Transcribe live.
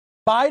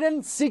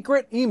Biden's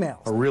secret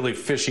emails. A really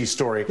fishy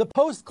story. The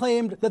Post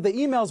claimed that the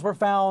emails were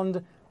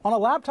found on a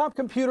laptop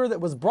computer that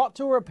was brought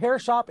to a repair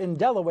shop in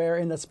Delaware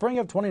in the spring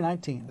of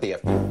 2019. The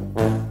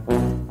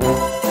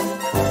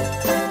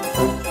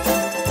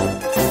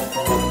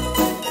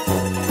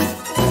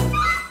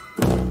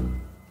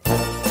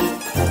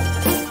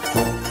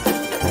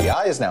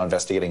FBI is now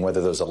investigating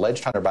whether those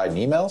alleged Hunter Biden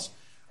emails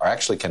are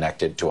actually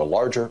connected to a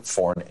larger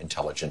foreign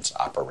intelligence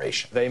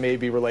operation. They may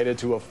be related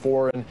to a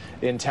foreign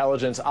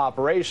intelligence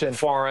operation.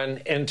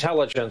 Foreign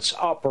intelligence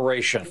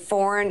operation.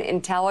 Foreign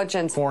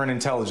intelligence. Foreign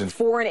intelligence.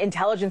 Foreign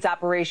intelligence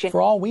operation.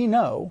 For all we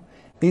know,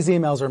 these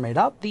emails are made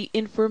up. The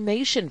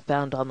information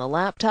found on the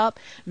laptop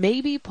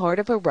may be part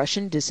of a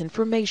Russian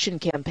disinformation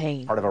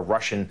campaign. Part of a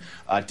Russian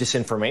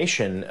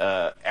disinformation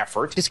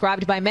effort.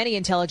 Described by many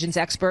intelligence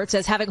experts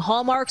as having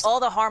hallmarks.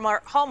 All the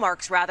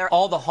hallmarks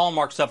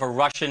of a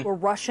Russian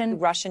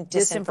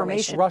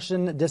disinformation.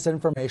 Russian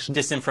disinformation.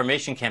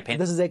 Disinformation campaign.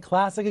 This is a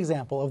classic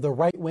example of the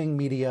right-wing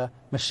media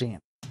machine.